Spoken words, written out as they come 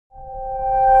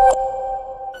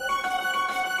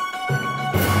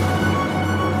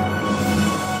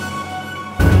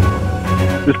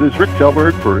This is Rick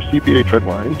Selberg for CPA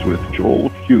Trendlines with Joel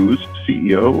Hughes,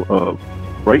 CEO of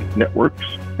Bright Networks,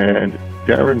 and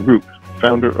Darren Root,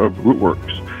 founder of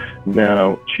Rootworks,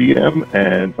 now GM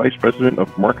and Vice President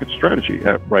of Market Strategy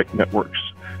at Bright Networks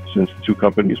since the two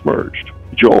companies merged.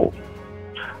 Joel,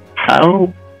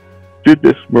 how did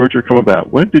this merger come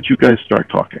about? When did you guys start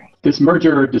talking? This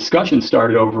merger discussion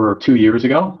started over 2 years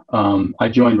ago. I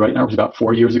joined Bright Networks about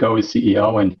 4 years ago as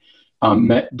CEO and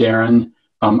met Darren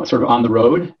sort of on the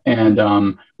road,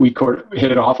 and we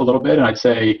hit it off a little bit. And I'd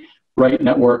say Bright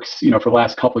Networks, for the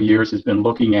last couple of years, has been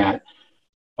looking at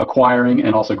acquiring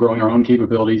and also growing our own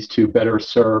capabilities to better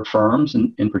serve firms,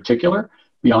 in particular,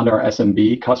 beyond our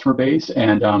SMB customer base.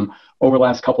 And over the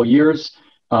last couple of years,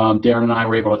 Darren and I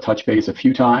were able to touch base a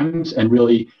few times, and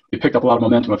really we picked up a lot of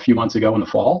momentum a few months ago in the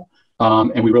fall,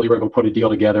 and we really were able to put a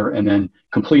deal together and then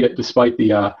complete it despite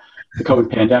the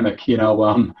COVID pandemic,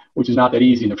 which is not that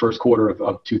easy in the first quarter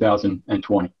of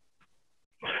 2020.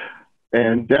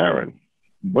 And Darren,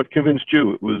 what convinced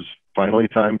you it was finally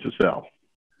time to sell?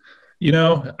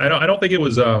 I don't think it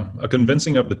was a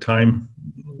convincing of the time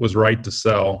was right to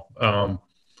sell.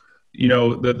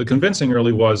 The convincing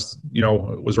really was,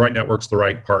 was Bright Networks the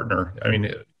right partner? I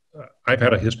mean, I've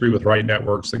had a history with Bright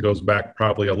Networks that goes back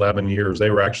probably 11 years. They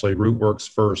were actually Rootworks'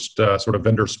 first sort of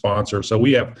vendor sponsor. So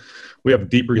we have a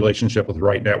deep relationship with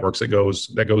Bright Networks that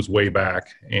goes way back.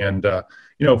 And,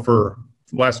 for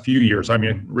the last few years, I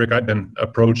mean, Rick, I've been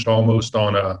approached almost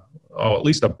on at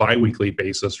least a biweekly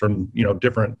basis from,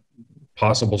 different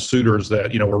possible suitors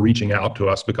that, were reaching out to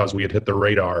us because we had hit the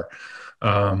radar.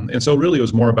 And so really it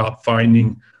was more about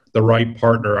finding the right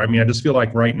partner. I mean, I just feel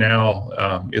like right now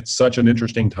it's such an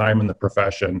interesting time in the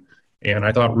profession. And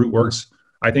I thought Rootworks,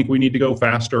 I think we need to go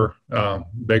faster,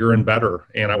 bigger and better.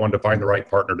 And I wanted to find the right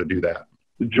partner to do that.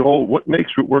 Joel, what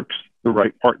makes Rootworks the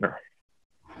right partner?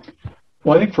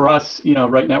 Well, I think for us,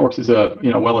 Bright Networks is a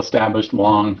well-established,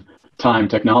 long-time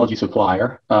technology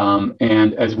supplier.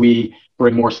 And as we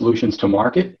bring more solutions to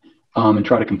market, and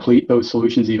try to complete those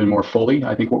solutions even more fully,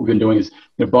 I think what we've been doing is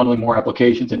bundling more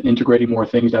applications and integrating more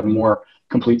things to have more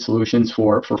complete solutions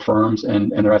for firms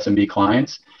and their SMB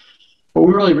clients. But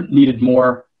we really needed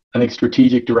more, I think,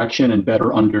 strategic direction and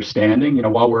better understanding.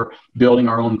 While we're building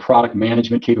our own product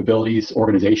management capabilities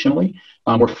organizationally,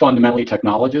 we're fundamentally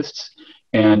technologists.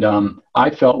 And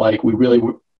I felt like we really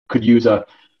could use a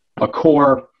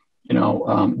core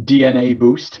DNA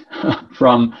boost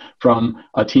from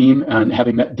a team, and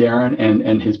having met Darren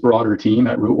and his broader team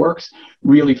at Rootworks,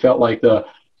 really felt like the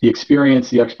experience,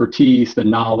 the expertise, the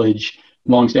knowledge,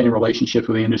 longstanding relationships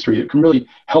with the industry that can really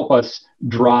help us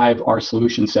drive our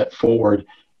solution set forward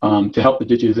to help the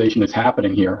digitization that's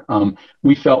happening here.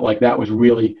 We felt like that was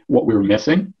really what we were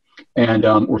missing, and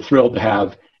we're thrilled to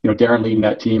have Darren leading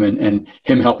that team and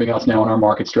him helping us now in our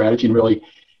market strategy and really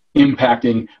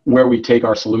impacting where we take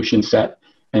our solution set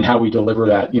and how we deliver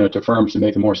that, to firms to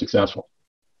make them more successful.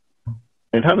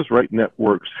 And how does Bright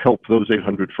Networks help those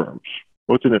 800 firms?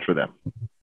 What's in it for them?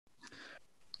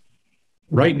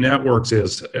 Bright Networks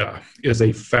is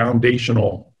a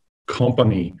foundational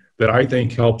company that I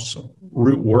think helps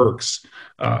Rootworks.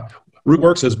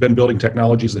 Rootworks has been building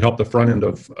technologies that help the front end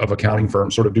of accounting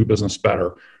firms sort of do business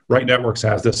better. Bright Networks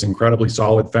has this incredibly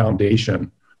solid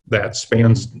foundation that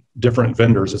spans different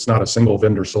vendors. It's not a single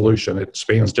vendor solution. It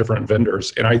spans different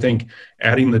vendors. And I think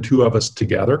adding the two of us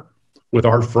together with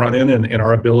our front end and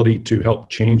our ability to help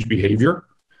change behavior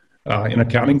in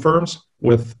accounting firms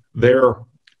with their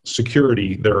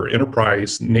security, their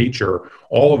enterprise nature,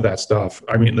 all of that stuff.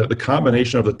 I mean, the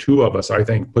combination of the two of us, I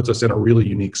think, puts us in a really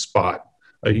unique spot,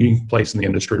 a unique place in the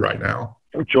industry right now.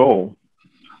 Joel,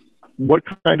 what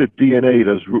kind of DNA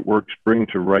does Rootworks bring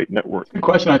to Bright Networks? Good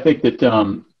question. I think that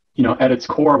at its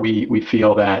core, we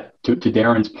feel that, to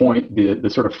Darren's point, the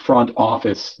sort of front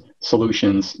office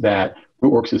solutions that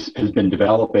Rootworks has been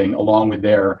developing, along with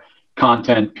their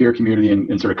content, peer community,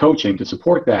 and sort of coaching to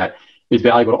support that, is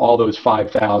valuable to all those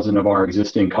 5,000 of our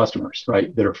existing customers,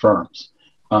 right, that are firms.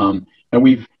 And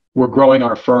we're growing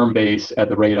our firm base at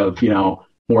the rate of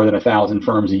more than 1,000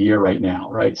 firms a year right now,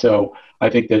 right? So I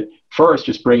think that first,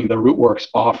 just bringing the Rootworks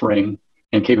offering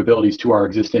and capabilities to our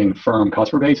existing firm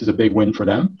customer base is a big win for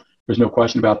them. There's no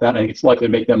question about that. I think it's likely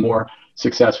to make them more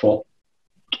successful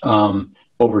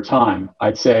over time.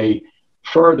 I'd say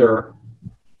further,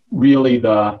 really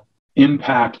the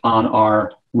impact on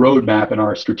our roadmap and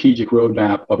our strategic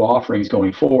roadmap of offerings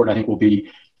going forward, I think will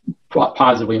be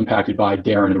positively impacted by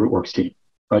Darren and the Rootworks team,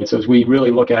 right? So as we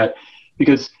really look at,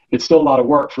 because it's still a lot of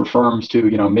work for firms to,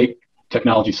 make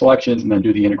technology selections and then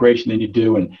do the integration they need to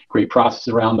do and create processes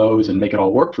around those and make it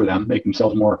all work for them, make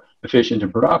themselves more efficient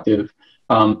and productive.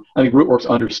 I think Rootworks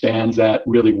understands that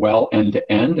really well end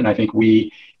to end. And I think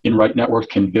we in Right Networks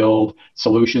can build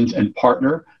solutions and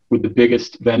partner with the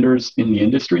biggest vendors in the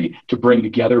industry to bring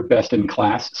together best in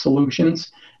class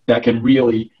solutions that can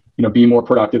really be more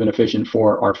productive and efficient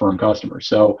for our firm customers.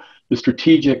 So the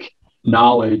strategic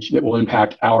knowledge that will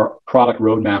impact our product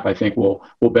roadmap, I think will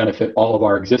benefit all of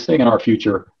our existing and our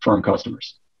future firm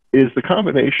customers. Is the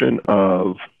combination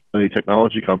of a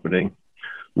technology company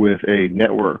with a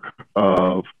network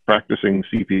of practicing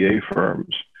CPA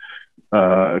firms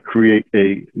create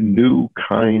a new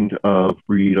kind of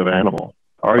breed of animal?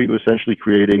 Are you essentially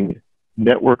creating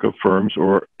network of firms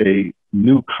or a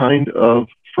new kind of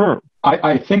firm?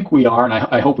 I think we are, and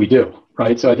I hope we do,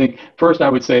 right? So I think first I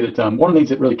would say that one of the things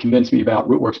that really convinced me about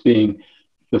Rootworks being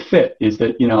the fit is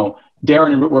that,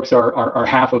 Darren and Rootworks are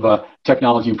half of a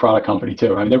technology and product company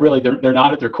too. I mean, they're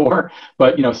not at their core,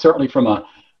 but, certainly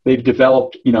they've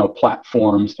developed,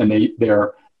 platforms, and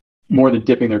they're more than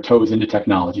dipping their toes into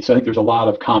technology. So I think there's a lot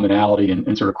of commonality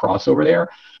and sort of crossover there.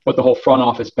 But the whole front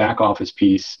office, back office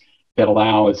piece that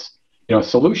allows, a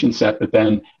solution set, but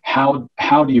then how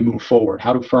do you move forward?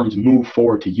 How do firms move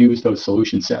forward to use those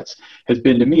solution sets has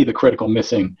been, to me, the critical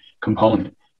missing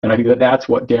component. And I think that's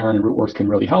what Darren and Rootworks can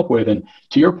really help with. And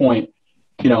to your point,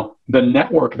 the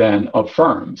network then of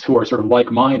firms who are sort of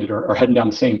like-minded or heading down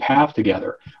the same path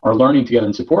together, are learning together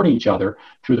and supporting each other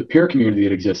through the peer community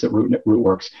that exists at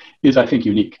Rootworks is, I think,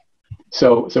 unique.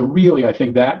 So really, I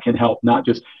think that can help, not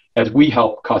just as we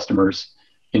help customers,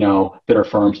 that are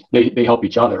firms, they help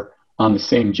each other on the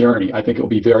same journey. I think it will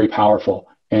be very powerful,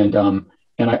 and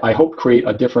I hope create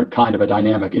a different kind of a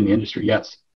dynamic in the industry.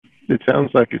 Yes. It sounds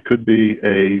like it could be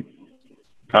a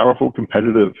powerful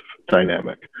competitive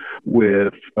dynamic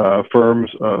with firms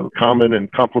of common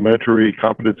and complementary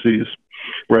competencies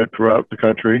spread throughout the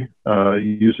country,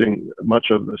 using much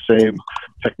of the same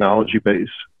technology base.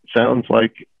 Sounds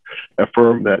like a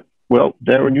firm that, well,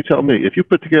 Darren, you tell me, if you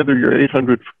put together your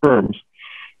 800 firms,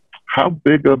 how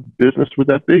big a business would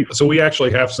that be? So we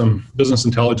actually have some business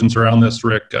intelligence around this,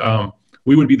 Rick.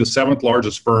 We would be the 7th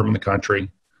largest firm in the country,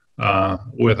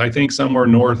 with, I think, somewhere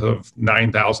north of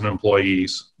 9,000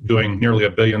 employees, doing nearly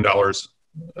 $1 billion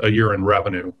a year in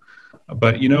revenue.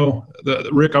 But,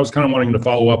 Rick, I was kind of wanting to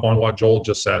follow up on what Joel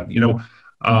just said. You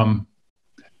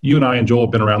and I and Joel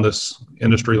have been around this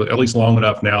industry at least long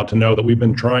enough now to know that we've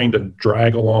been trying to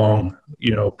drag along,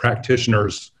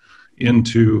 practitioners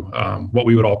into what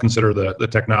we would all consider the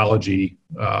technology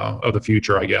of the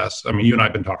future, I guess. I mean, you and I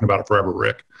have been talking about it forever,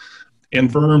 Rick. And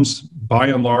firms, by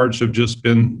and large, have just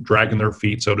been dragging their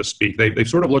feet, so to speak. They've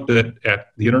sort of looked at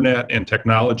the internet and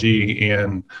technology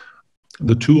and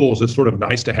the tools as sort of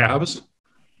nice to haves.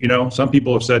 Some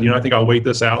people have said, I think I'll wait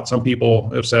this out. Some people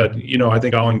have said, I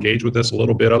think I'll engage with this a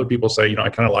little bit. Other people say, I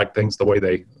kind of like things the way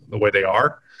they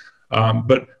are.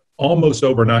 But almost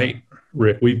overnight,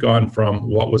 Rick, we've gone from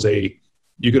what was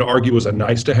you could argue was a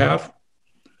nice to have,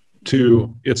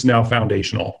 to it's now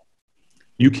foundational.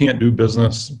 You can't do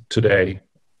business today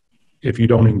if you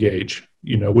don't engage,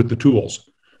 with the tools.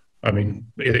 I mean,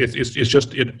 it's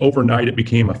just overnight it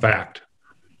became a fact,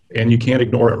 and you can't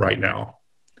ignore it right now.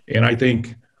 And I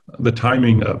think the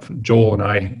timing of Joel and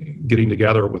I getting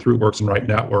together with Rootworks and Right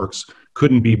Networks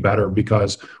couldn't be better,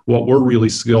 because what we're really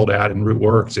skilled at in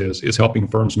Rootworks is helping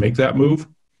firms make that move.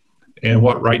 And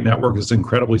what Right Network is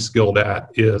incredibly skilled at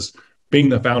is being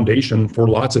the foundation for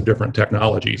lots of different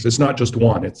technologies. It's not just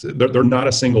one. They're not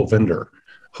a single vendor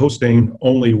hosting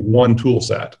only one tool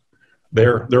set.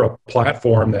 They're a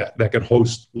platform that can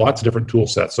host lots of different tool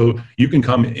sets. So you can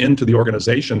come into the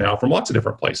organization now from lots of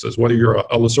different places, whether you're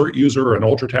a Lacert user, an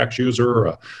UltraTax user,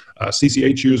 a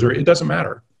CCH user, it doesn't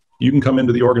matter. You can come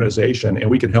into the organization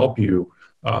and we can help you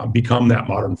become that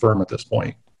modern firm at this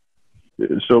point.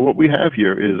 So what we have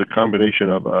here is a combination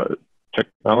of a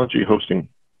technology hosting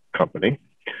company,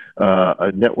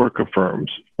 a network of firms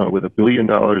with $1 billion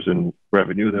in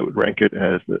revenue that would rank it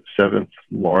as the 7th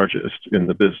largest in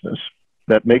the business.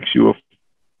 That makes you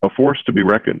a force to be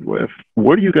reckoned with.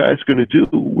 What are you guys going to do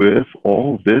with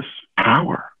all this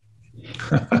power?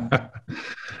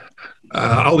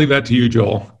 I'll leave that to you,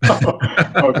 Joel.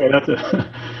 Okay,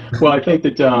 well, I think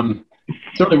that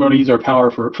certainly we want to use our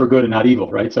power for good and not evil,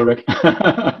 right? So, Rick,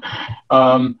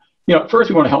 first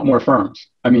we want to help more firms.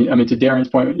 I mean, to Darren's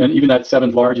point, and even that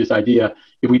 7th largest idea,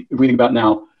 if we think about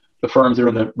now the firms that are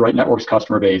in the Right Networks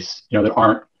customer base, that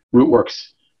aren't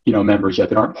Rootworks, members yet,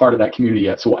 that aren't part of that community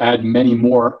yet. So we'll add many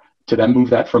more to them, move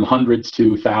that from hundreds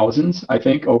to thousands, I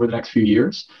think, over the next few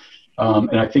years.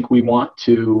 And I think we want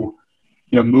to,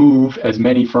 move as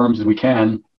many firms as we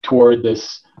can toward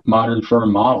this modern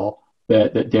firm model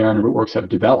that Darren and Rootworks have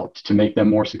developed to make them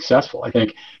more successful. I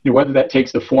think, whether that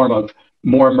takes the form of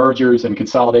more mergers and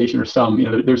consolidation or some,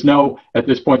 at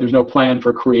this point, there's no plan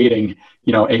for creating,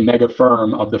 a mega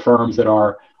firm of the firms that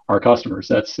are our customers.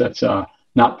 That's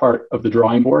not part of the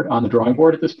drawing board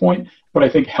at this point. But I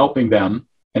think helping them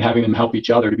and having them help each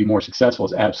other to be more successful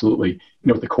is absolutely,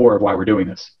 at the core of why we're doing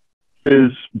this.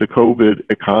 Is the COVID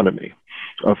economy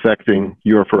affecting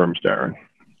your firms, Darren?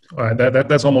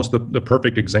 That's almost the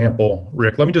perfect example,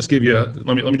 Rick. Let me just give you,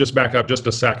 let me just back up just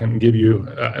a second and give you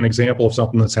an example of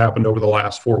something that's happened over the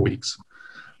last 4 weeks.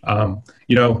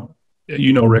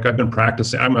 Rick, I've been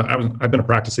practicing. I've been a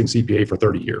practicing CPA for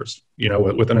 30 years.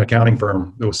 With an accounting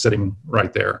firm that was sitting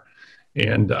right there,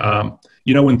 and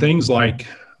when things like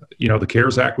the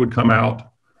CARES Act would come out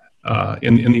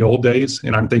in the old days,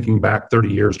 and I'm thinking back 30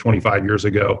 years, 25 years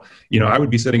ago, I would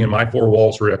be sitting in my four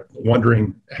walls, Rick,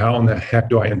 wondering how in the heck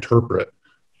do I interpret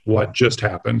what just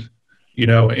happened,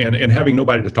 and having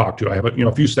nobody to talk to. I have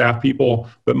a few staff people,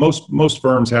 but most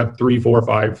firms have 3, 4,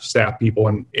 5 staff people,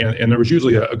 and there was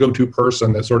usually a go-to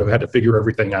person that sort of had to figure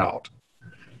everything out.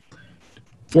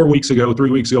 3 weeks ago,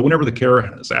 whenever the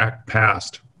CARES Act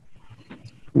passed,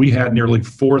 we had nearly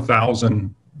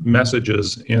 4,000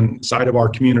 messages inside of our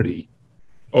community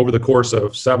over the course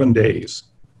of 7 days,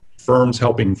 firms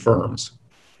helping firms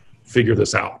figure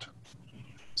this out.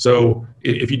 So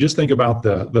if you just think about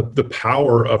the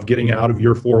power of getting out of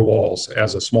your four walls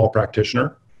as a small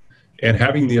practitioner and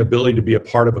having the ability to be a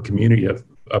part of a community of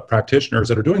practitioners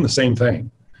that are doing the same thing,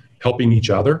 helping each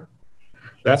other,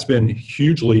 that's been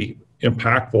hugely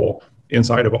impactful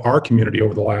inside of our community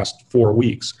over the last 4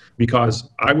 weeks, because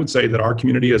I would say that our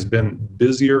community has been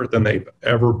busier than they've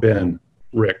ever been,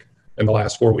 Rick, in the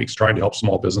last 4 weeks, trying to help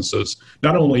small businesses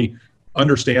not only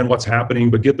understand what's happening,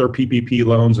 but get their PPP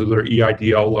loans or their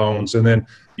EIDL loans. And then,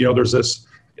 there's this,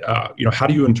 how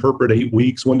do you interpret 8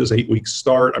 weeks? When does 8 weeks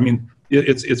start? I mean,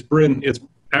 it's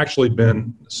actually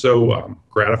been so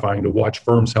gratifying to watch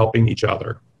firms helping each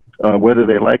other. Whether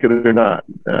they like it or not,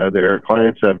 their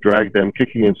clients have dragged them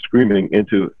kicking and screaming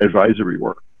into advisory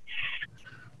work.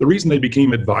 The reason they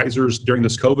became advisors during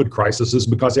this COVID crisis is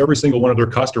because every single one of their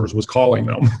customers was calling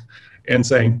them and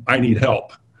saying, I need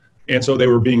help. And so they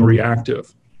were being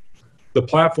reactive. The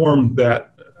platform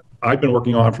that I've been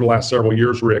working on for the last several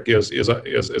years, Rick, is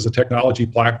a technology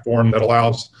platform that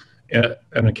allows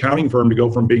an accounting firm to go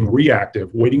from being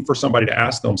reactive, waiting for somebody to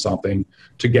ask them something,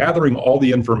 to gathering all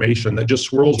the information that just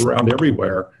swirls around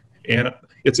everywhere. And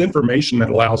it's information that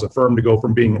allows a firm to go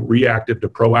from being reactive to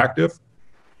proactive.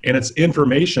 And it's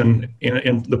information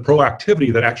and the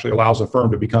proactivity that actually allows a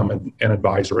firm to become an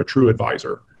advisor, a true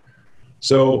advisor.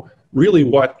 So really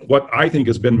what I think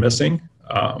has been missing,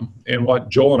 and what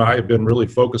Joel and I have been really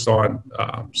focused on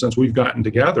since we've gotten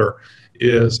together,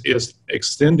 is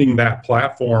extending that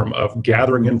platform of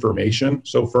gathering information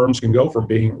so firms can go from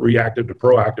being reactive to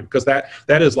proactive, because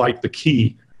that is like the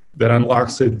key that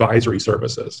unlocks advisory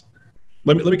services.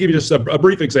 Let me give you just a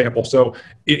brief example. So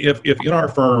if in our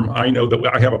firm, I know that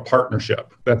I have a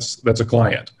partnership that's a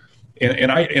client,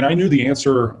 and I knew the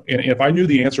answer, and if I knew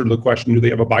the answer to the question, do they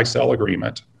have a buy-sell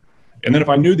agreement? And then if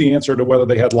I knew the answer to whether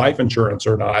they had life insurance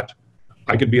or not,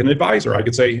 I could be an advisor. I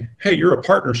could say, hey, you're a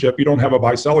partnership, you don't have a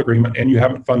buy-sell agreement, and you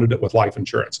haven't funded it with life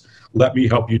insurance. Let me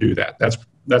help you do that.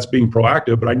 That's being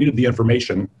proactive, but I needed the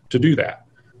information to do that.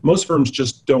 Most firms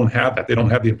just don't have that. They don't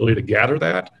have the ability to gather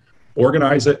that,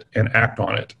 organize it, and act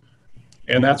on it.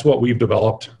 And that's what we've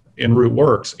developed in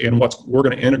Rootworks, and we're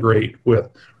going to integrate with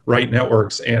Right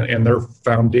Networks and their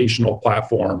foundational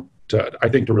platform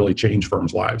to really change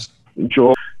firms' lives.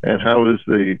 Joel, and how is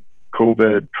the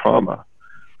COVID trauma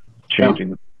changing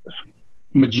the business?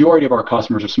 Majority of our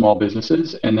customers are small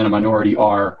businesses, and then a minority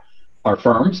are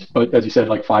firms. But as you said,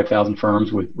 like 5,000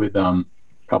 firms with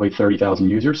probably 30,000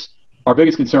 users. Our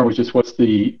biggest concern was just what's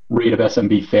the rate of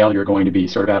SMB failure going to be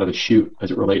sort of out of the chute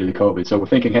as it related to COVID. So we're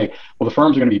thinking, hey, well, the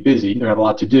firms are going to be busy. They're going to have a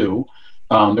lot to do.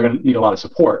 They're going to need a lot of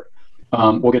support.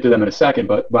 We'll get to them in a second,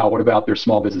 but wow, what about their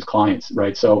small business clients,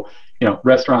 right? So,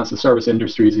 restaurants and service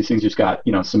industries, these things just got,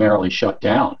 summarily shut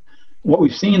down. What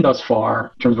we've seen thus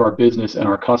far in terms of our business and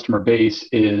our customer base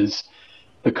is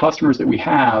the customers that we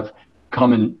have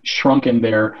come and shrunken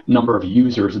their number of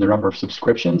users and their number of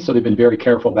subscriptions. So they've been very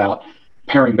careful about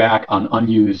paring back on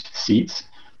unused seats.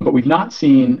 But we've not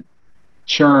seen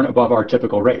churn above our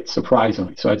typical rates,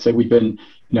 surprisingly. So I'd say we've been,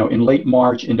 in late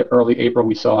March into early April,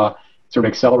 we saw sort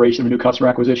of acceleration of new customer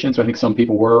acquisition. So I think some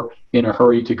people were in a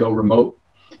hurry to go remote.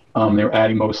 They were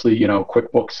adding mostly,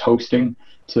 QuickBooks hosting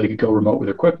so they could go remote with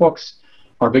their QuickBooks.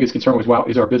 Our biggest concern was, wow,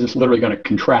 is our business literally going to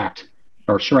contract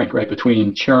or shrink, right,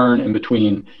 between churn and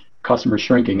between customers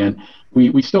shrinking. And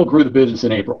we still grew the business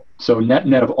in April. So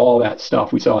net of all that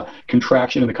stuff, we saw a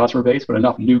contraction in the customer base, but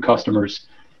enough new customers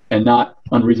and not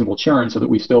unreasonable churn so that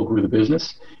we still grew the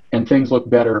business. And things look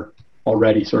better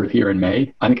already sort of here in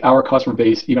May. I think our customer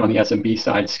base, even on the SMB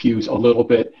side, skews a little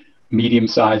bit medium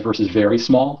size versus very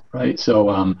small, right?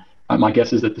 So my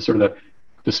guess is that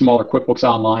the smaller QuickBooks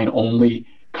Online only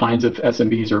kinds of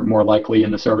SMBs are more likely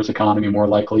in the service economy, more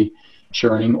likely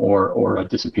churning or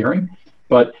disappearing.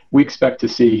 But we expect to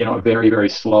see, a very, very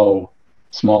slow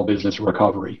small business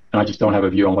recovery. And I just don't have a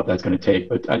view on what that's going to take.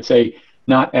 But I'd say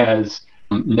not as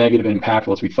negative and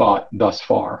impactful as we thought thus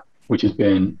far, which has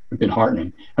been heartening.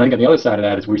 And I think on the other side of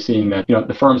that is we're seeing that,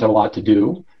 the firms have a lot to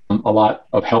do, a lot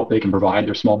of help they can provide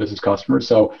their small business customers.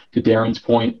 So to Darren's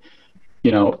point,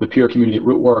 the peer community at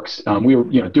Rootworks, we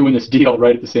were, doing this deal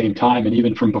right at the same time. And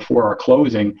even from before our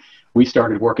closing, we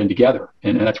started working together.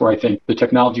 And that's where I think the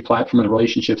technology platform and the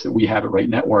relationships that we have at Right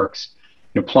Networks,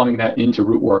 plumbing that into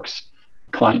Rootworks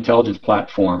client intelligence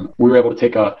platform, we were able to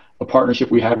take a partnership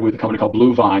we had with a company called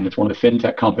Bluevine, that's one of the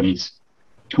fintech companies,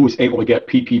 who was able to get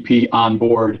PPP on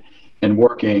board and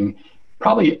working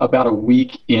probably about a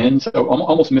week in. So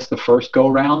almost missed the first go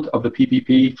round of the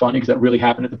PPP fundings that really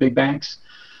happened at the big banks.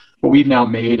 But we've now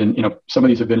made, and some of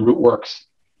these have been Rootworks,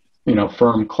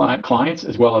 firm clients,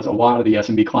 as well as a lot of the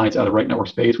SMB clients out of the Right Network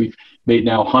space. We've made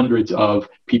now hundreds of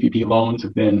PPP loans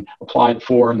have been applied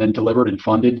for and then delivered and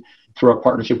funded through our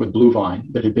partnership with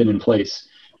Bluevine that had been in place.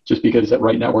 Just because at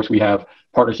Right Networks we have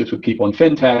partnerships with people in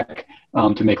fintech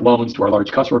to make loans to our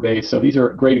large customer base. So these are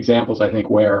great examples, I think,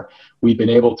 where we've been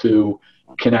able to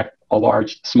connect a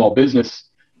large small business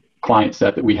client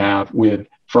set that we have with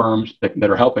firms that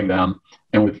are helping them,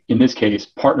 and with, in this case,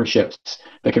 partnerships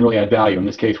that can really add value. In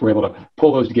this case, we're able to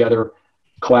pull those together,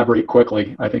 collaborate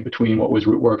quickly. I think between what was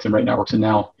Rootworks and Right Networks, and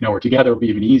now we're together, it'll be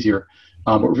even easier.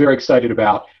 But we're very excited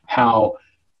about how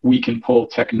we can pull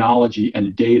technology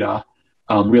and data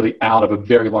really out of a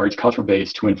very large customer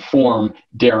base to inform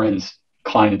Darren's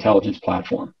client intelligence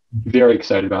platform. Very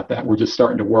excited about that. We're just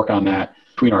starting to work on that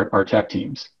between our tech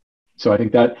teams. So I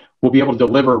think that we'll be able to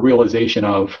deliver a realization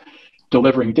of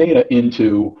delivering data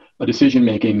into a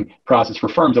decision-making process for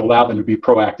firms that allow them to be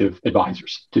proactive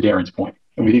advisors, to Darren's point.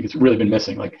 And we think it's really been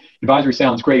missing. Like, advisory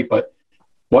sounds great, but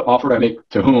what offer do I make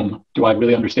to whom? Do I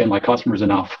really understand my customers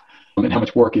enough? And how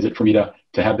much work is it for me to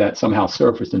have that somehow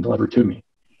surfaced and delivered to me?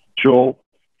 Joel,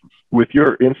 with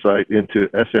your insight into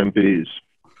SMBs,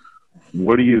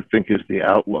 what do you think is the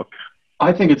outlook?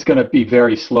 I think it's going to be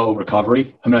very slow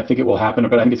recovery. I think it will happen,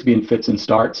 but I think it's going to be in fits and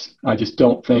starts. I just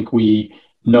don't think we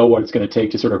know what it's going to take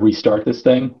to sort of restart this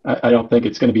thing. I don't think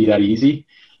it's going to be that easy.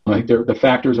 I think the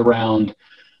factors around,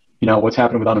 what's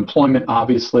happening with unemployment,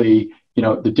 obviously,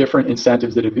 the different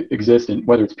incentives that exist, and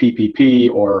whether it's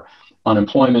PPP or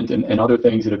unemployment and other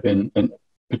things that have been, and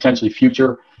potentially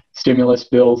future stimulus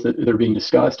bills that are being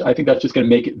discussed. I think that's just going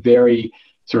to make it very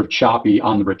sort of choppy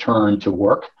on the return to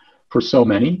work for so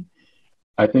many.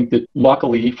 I think that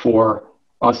luckily for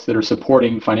us that are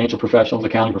supporting financial professionals,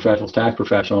 accounting professionals, tax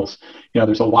professionals,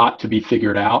 there's a lot to be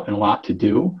figured out and a lot to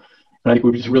do. And I think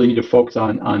we just really need to focus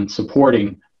on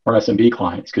supporting our SMB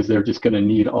clients, because they're just going to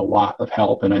need a lot of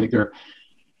help. And I think there's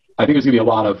going to be a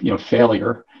lot of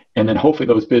failure, and then hopefully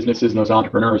those businesses and those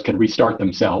entrepreneurs can restart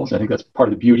themselves. I think that's part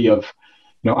of the beauty of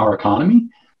our economy.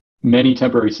 Many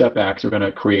temporary setbacks are going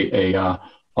to create a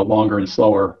longer and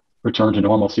slower return to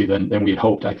normalcy than we had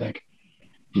hoped, I think.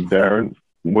 Darren,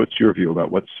 what's your view about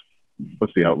what's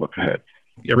the outlook ahead?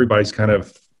 Everybody's kind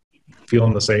of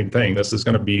feeling the same thing. This is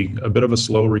going to be a bit of a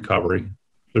slow recovery.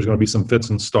 There's going to be some fits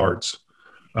and starts.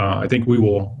 I think we're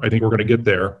going to get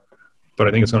there, but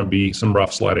I think it's going to be some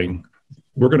rough sledding.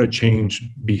 We're going to change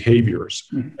behaviors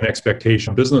and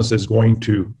expectation. Business is going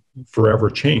to forever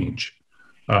change.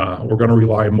 We're going to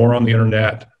rely more on the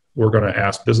internet. We're going to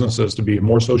ask businesses to be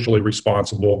more socially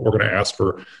responsible. We're going to ask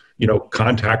for,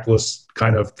 contactless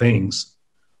kind of things,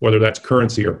 whether that's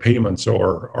currency or payments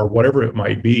or whatever it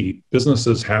might be.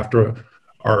 Businesses for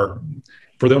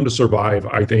them to survive,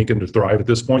 I think, and to thrive at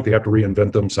this point, they have to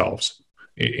reinvent themselves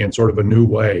in sort of a new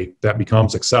way that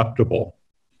becomes acceptable.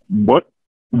 What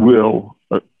will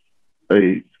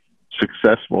a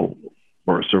successful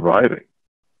or surviving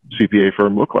CPA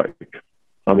firm look like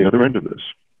on the other end of this?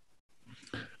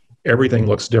 Everything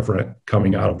looks different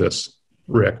coming out of this,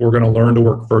 Rick. We're going to learn to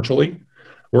work virtually.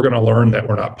 We're going to learn that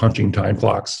we're not punching time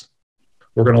clocks.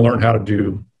 We're going to learn how to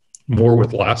do more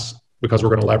with less, because we're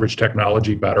going to leverage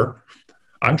technology better.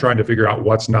 I'm trying to figure out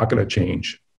what's not going to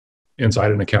change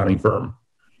inside an accounting firm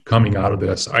coming out of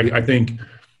this. I think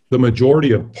the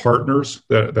majority of partners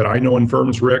that I know in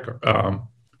firms, Rick,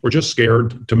 were just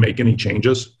scared to make any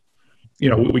changes.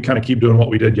 we kind of keep doing what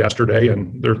we did yesterday,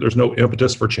 and there's no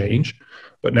impetus for change.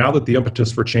 But now that the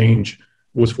impetus for change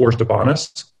was forced upon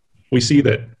us, we see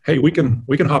that, hey, we can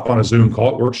hop on a Zoom call.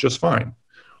 It works just fine.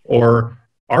 Or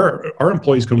our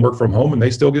employees can work from home and they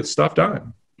still get stuff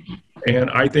done. And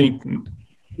I think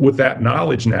with that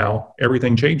knowledge now,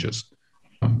 everything changes,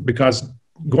 because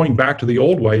going back to the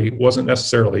old way wasn't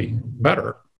necessarily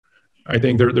better. I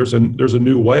think there's a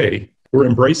new way. We're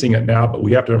embracing it now, but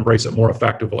we have to embrace it more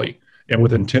effectively and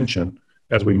with intention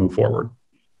as we move forward.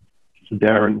 So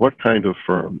Darren, what kind of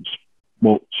firms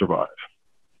won't survive?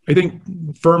 I think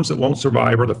firms that won't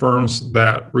survive are the firms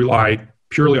that rely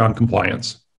purely on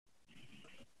compliance.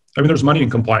 I mean, there's money in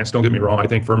compliance, don't get me wrong. I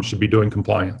think firms should be doing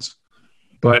compliance.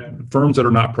 But firms that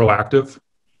are not proactive,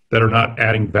 that are not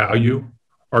adding value,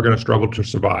 are going to struggle to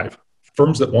survive.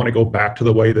 Firms that want to go back to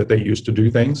the way that they used to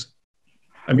do things.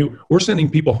 I mean, we're sending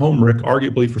people home, Rick,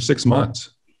 arguably for 6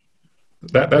 months.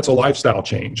 That's a lifestyle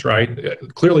change, right?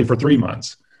 Clearly for 3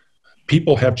 months.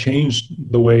 People have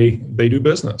changed the way they do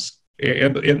business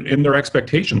and in their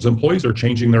expectations. Employees are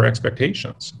changing their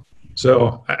expectations.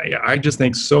 So I just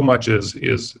think so much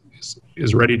is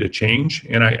ready to change,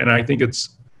 and I think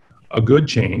it's a good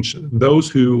change. Those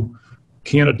who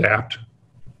can't adapt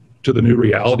to the new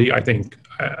reality, I think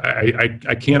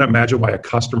I can't imagine why a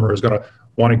customer is going to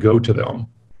want to go to them.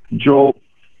 Joel,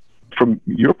 from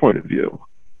your point of view,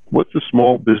 what's the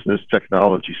small business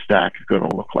technology stack going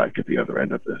to look like at the other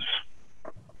end of this?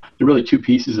 There are really two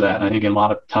pieces of that. And I think a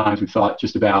lot of times we thought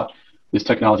just about this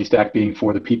technology stack being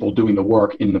for the people doing the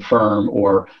work in the firm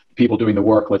or people doing the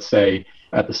work, let's say,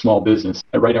 at the small business.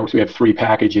 At Right Networks, we have 3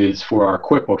 packages for our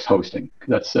QuickBooks hosting.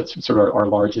 That's sort of our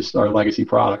legacy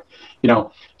product.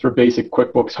 Sort of basic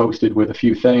QuickBooks hosted with a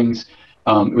few things.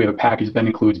 We have a package that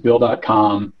includes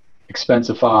Bill.com,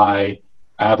 Expensify,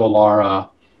 Avalara,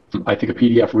 I think a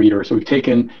PDF reader. So we've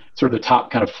taken sort of the top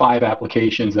kind of 5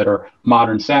 applications that are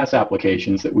modern SaaS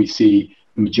applications that we see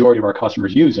the majority of our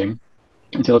customers using.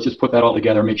 And so let's just put that all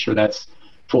together, make sure that's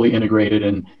fully integrated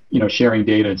and sharing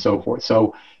data and so forth.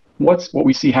 So what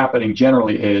we see happening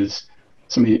generally is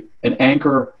an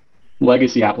anchor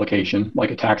legacy application,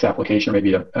 like a tax application, or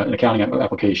maybe an accounting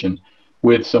application,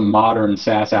 with some modern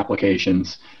SaaS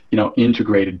applications,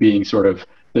 integrated, being sort of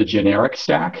the generic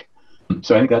stack.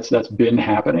 So I think that's been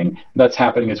happening. That's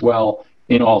happening as well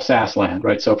in all SaaS land,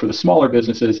 right? So for the smaller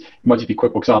businesses, it might just be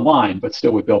QuickBooks Online, but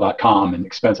still with Bill.com and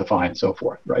Expensify and so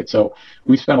forth, right? So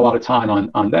we spent a lot of time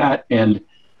on that, and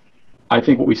I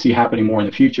think what we see happening more in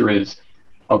the future is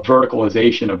a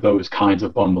verticalization of those kinds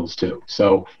of bundles too.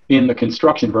 So in the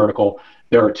construction vertical,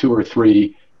 there are 2 or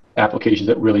 3 applications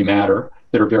that really matter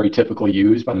that are very typically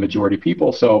used by the majority of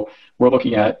people. So we're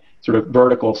looking at sort of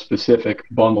vertical specific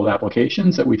bundled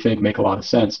applications that we think make a lot of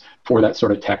sense for that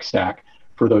sort of tech stack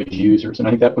for those users. And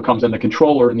I think that becomes, then the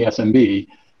controller in the SMB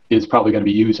is probably going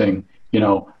to be using,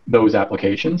 those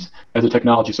applications. As a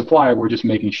technology supplier, we're just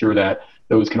making sure that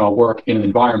those can all work in an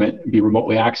environment, be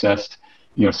remotely accessed,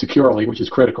 securely, which is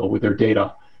critical, with their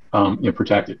data,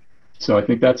 protected. So I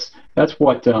think that's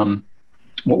what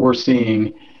we're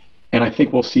seeing, and I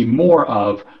think we'll see more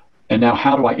of. And now,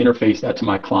 how do I interface that to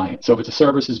my client? So if it's a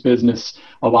services business,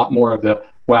 a lot more of the,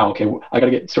 I got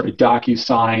to get sort of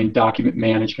DocuSign, document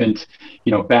management,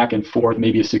 back and forth,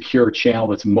 maybe a secure channel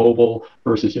that's mobile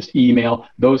versus just email.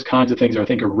 Those kinds of things, I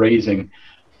think, are raising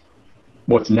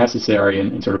what's necessary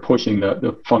and sort of pushing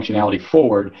the functionality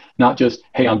forward. Not just,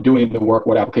 hey, I'm doing the work,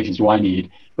 what applications do I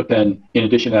need? But then, in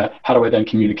addition to that, how do I then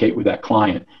communicate with that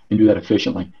client and do that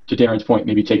efficiently? To Darren's point,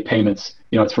 maybe take payments.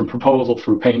 It's from proposal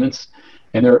through payments.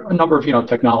 And there are a number of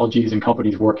technologies and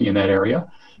companies working in that area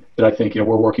that I think we're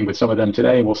working with some of them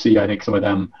today, and we'll see, I think, some of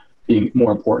them being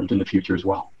more important in the future as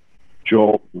well.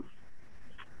 Joel,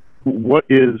 what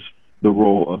is the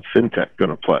role of fintech going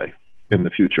to play in the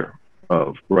future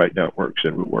of Right Networks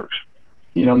and Rootworks?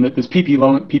 This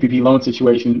PPP loan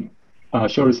situation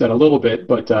showed us that a little bit,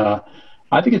 but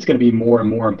I think it's going to be more and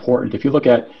more important. If you look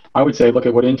at what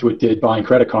Intuit did buying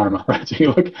Credit Karma, right? So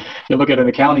you look at an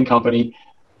accounting company.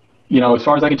 As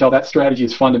far as I can tell, that strategy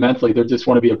is fundamentally they just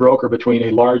want to be a broker between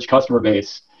a large customer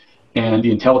base and the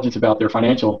intelligence about their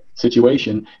financial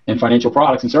situation and financial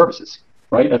products and services,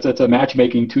 right? That's a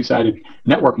matchmaking 2-sided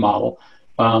network model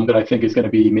that I think is going to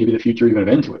be maybe the future even of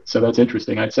Intuit. So that's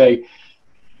interesting. I'd say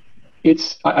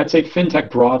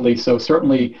fintech broadly. So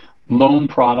certainly loan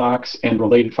products and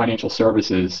related financial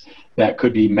services that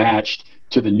could be matched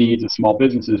to the needs of small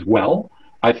businesses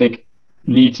I think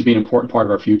needs to be an important part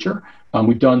of our future.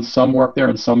 We've done some work there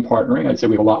and some partnering. I'd say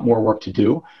we have a lot more work to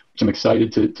do, which I'm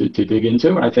excited to dig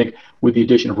into. And I think with the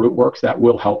addition of Rootworks, that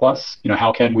will help us.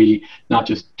 How can we not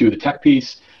just do the tech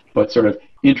piece, but sort of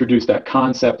introduce that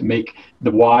concept, make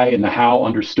the why and the how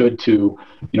understood to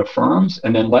firms,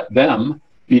 and then let them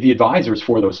be the advisors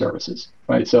for those services,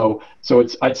 right? So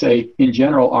it's, I'd say in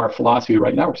general, our philosophy at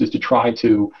Right Networks is to try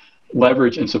to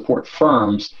leverage and support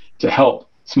firms to help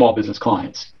small business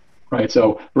clients, right?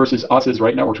 So versus us as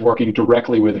Right Networks working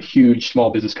directly with a huge small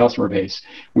business customer base,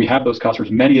 we have those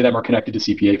customers. Many of them are connected to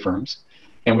CPA firms,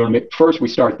 and first we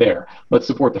start there. Let's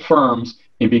support the firms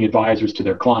in being advisors to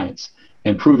their clients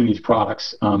and proving these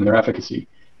products and their efficacy.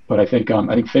 But I think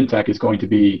fintech is going to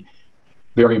be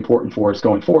very important for us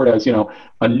going forward as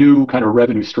a new kind of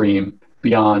revenue stream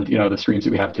beyond the streams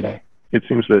that we have today. It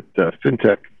seems that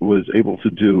fintech was able to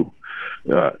do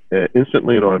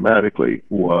instantly and automatically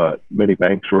what many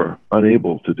banks were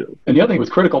unable to do. And the other thing that was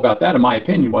critical about that, in my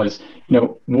opinion, was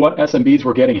what SMBs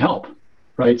were getting help,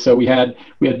 right? So we had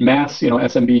mass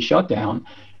SMB shutdown,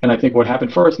 and I think what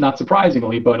happened first, not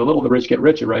surprisingly, but a little the rich get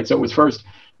richer, right? So it was first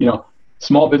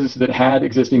small businesses that had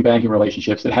existing banking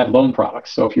relationships that had loan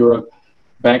products. So if you're a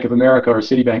Bank of America or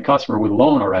Citibank customer with a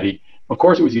loan already, of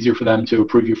course it was easier for them to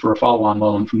approve you for a follow-on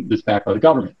loan that's backed by the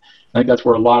government. I think that's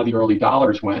where a lot of the early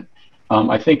dollars went.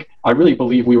 I really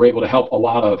believe we were able to help a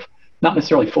lot of not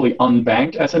necessarily fully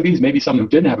unbanked SMBs, maybe some who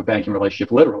didn't have a banking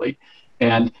relationship literally,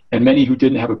 and many who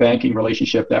didn't have a banking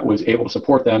relationship that was able to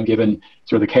support them given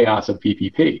sort of the chaos of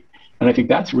PPP. And I think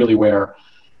that's really where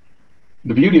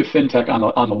the beauty of fintech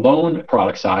on the loan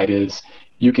product side is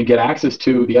you can get access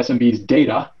to the SMB's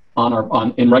data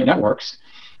in Right Networks,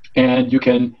 and you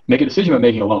can make a decision about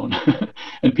making a loan.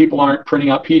 And people aren't printing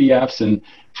out PDFs and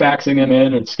faxing them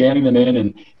in and scanning them in,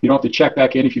 and you don't have to check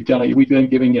back in if you've done it. We've been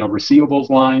giving receivables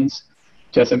lines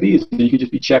to SMBs, and you can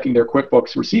just be checking their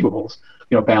QuickBooks receivables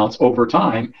balance over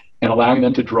time and allowing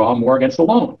them to draw more against the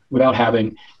loan without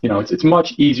having it's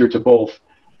much easier to both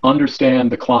understand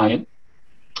the client,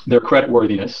 their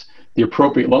creditworthiness, the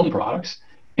appropriate loan products,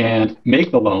 and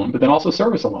make the loan, but then also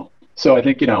service a loan. So I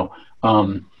think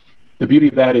the beauty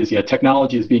of that is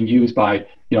technology is being used by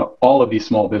all of these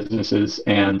small businesses,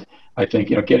 and I think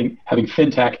having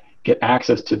fintech get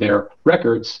access to their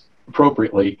records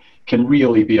appropriately can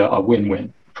really be a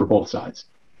win-win for both sides.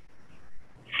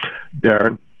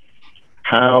 Darren,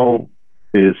 how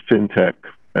is fintech,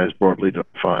 as broadly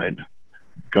defined,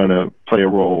 going to play a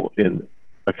role in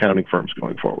accounting firms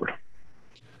going forward?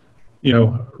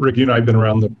 Rick, you and I have been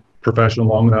around the profession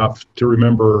long enough to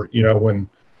remember, when,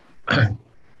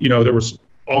 there was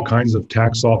all kinds of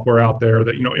tax software out there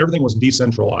that, everything was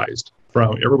decentralized.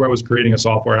 Everybody was creating a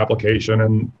software application,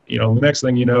 and, the next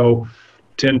thing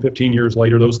 10, 15 years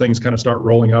later, those things kind of start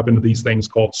rolling up into these things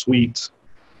called suites.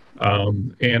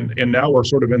 And now we're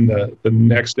sort of in the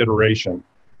next iteration.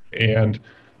 And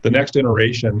the next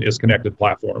iteration is connected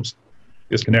platforms,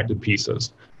 is connected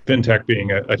pieces. Fintech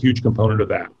being a huge component of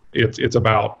that. It's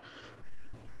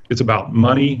about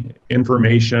money,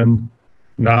 information,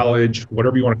 knowledge,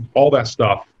 whatever you want, all that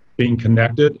stuff being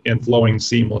connected and flowing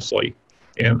seamlessly.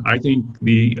 And I think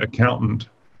the accountant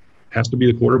has to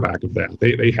be the quarterback of that.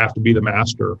 They have to be the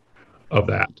master of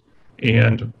that.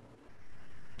 And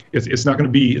it's not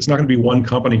going to be one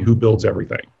company who builds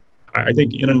everything. I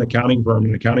think in an accounting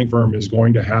firm is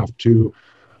going to have to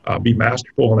be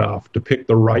masterful enough to pick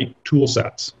the right tool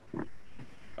sets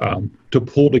to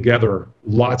pull together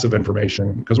lots of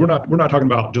information, because we're not talking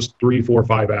about just 3, 4,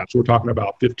 5 apps. We're talking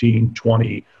about 15,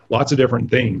 20, lots of different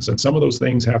things. And some of those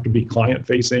things have to be client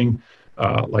facing,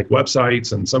 like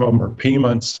websites, and some of them are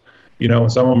payments,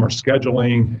 and some of them are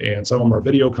scheduling, and some of them are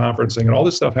video conferencing, and all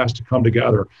this stuff has to come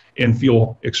together and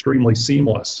feel extremely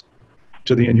seamless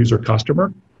to the end user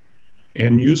customer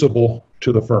and usable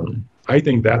to the firm. I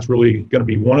think that's really going to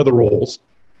be one of the roles,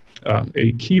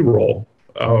 a key role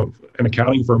of an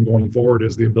accounting firm going forward,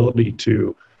 is the ability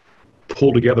to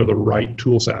pull together the right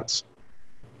tool sets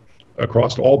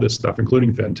across all this stuff,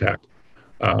 including fintech,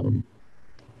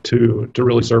 to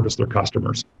really service their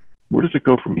customers. Where does it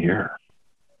go from here?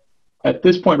 At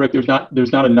this point, Rick, there's not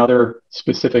another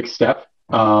specific step.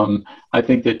 I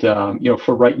think that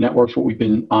for Right Networks, what we've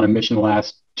been on a mission the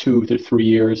last 2 to 3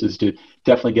 years is to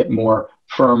definitely get more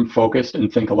firm focused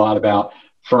and think a lot about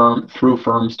through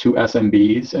firms to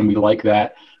SMBs, and we like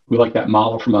that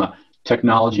model from a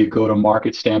technology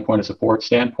go-to-market standpoint, a support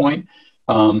standpoint,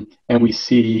 and we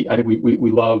see. I think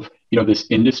we love this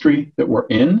industry that we're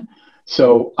in.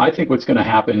 So I think what's going to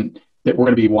happen that we're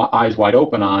going to be eyes wide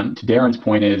open on, to Darren's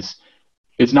point, is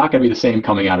it's not going to be the same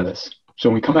coming out of this. So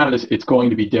when we come out of this, it's going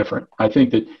to be different. I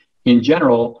think that in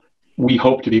general, we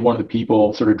hope to be one of the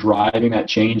people sort of driving that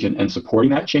change and supporting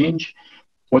that change.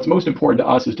 What's most important to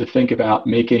us is to think about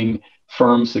making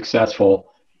firms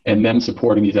successful and them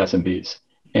supporting these SMBs.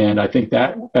 And I think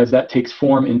that as that takes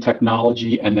form in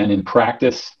technology and then in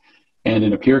practice and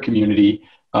in a peer community,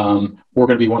 we're going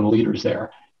to be one of the leaders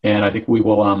there. And I think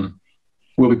we'll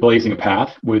be blazing a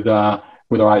path with our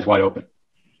eyes wide open.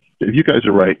 If you guys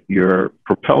are right, you're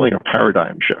propelling a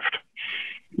paradigm shift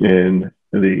in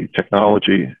the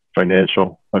technology,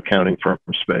 financial, accounting firm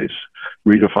space,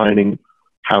 redefining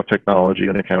how technology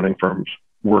and accounting firms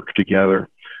work together,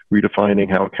 redefining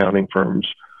how accounting firms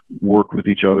work with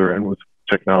each other and with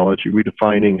technology,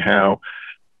 redefining how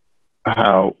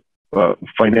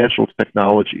financial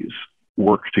technologies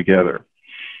work together.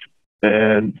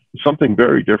 And something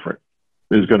very different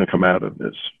is going to come out of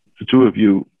this. The two of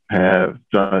you have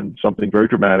done something very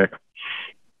dramatic.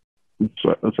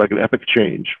 It's like an epic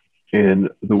change in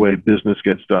the way business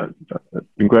gets done.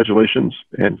 Congratulations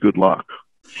and good luck.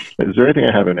 Is there anything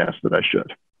I haven't asked that I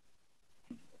should?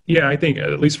 Yeah, I think,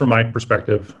 at least from my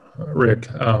perspective, Rick,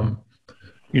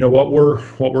 what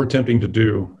we're attempting to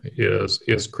do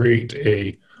is create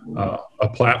a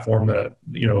platform that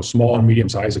small and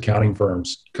medium-sized accounting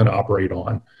firms can operate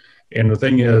on. And the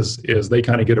thing is they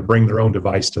kind of get to bring their own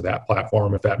device to that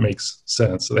platform, if that makes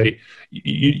sense.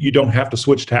 You don't have to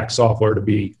switch tax software to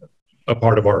be a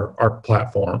part of our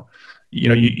platform.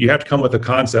 You have to come with a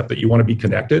concept that you want to be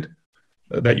connected,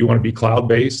 that you want to be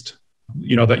cloud-based,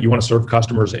 that you want to serve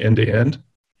customers end to end.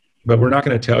 But we're not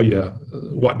going to tell you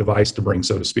what device to bring,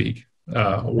 so to speak.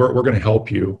 We're going to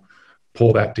help you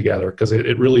pull that together, because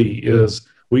it really is,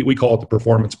 we call it the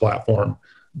performance platform,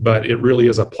 but it really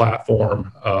is a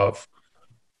platform of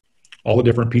all the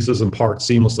different pieces and parts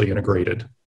seamlessly integrated.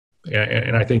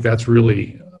 And I think that's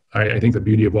really, I think the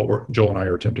beauty of what Joel and I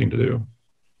are attempting to do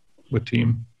with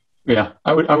Team. Yeah,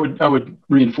 I would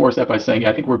reinforce that by saying,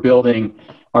 I think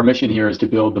our mission here is to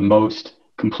build the most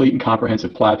complete and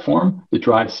comprehensive platform that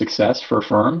drives success for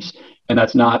firms. And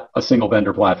that's not a single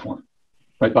vendor platform,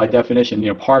 right? By definition,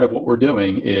 part of what we're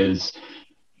doing is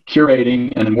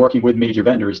curating and then working with major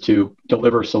vendors to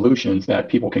deliver solutions that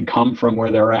people can come from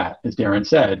where they're at, as Darren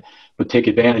said, but take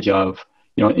advantage of,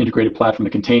 an integrated platform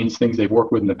that contains things they've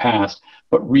worked with in the past,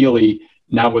 but really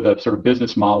now with a sort of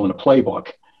business model and a playbook,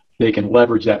 they can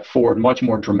leverage that forward much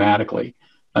more dramatically.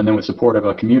 And then with support of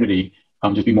a community,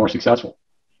 just be more successful.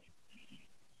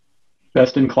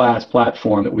 Best-in-class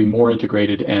platform that will be more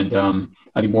integrated and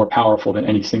I think more powerful than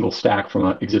any single stack from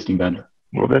an existing vendor.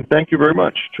 Well, then, thank you very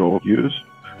much, Joel Hughes,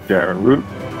 Darren Root.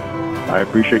 I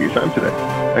appreciate your time today.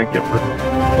 Thank you.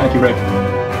 Thank you, Rick.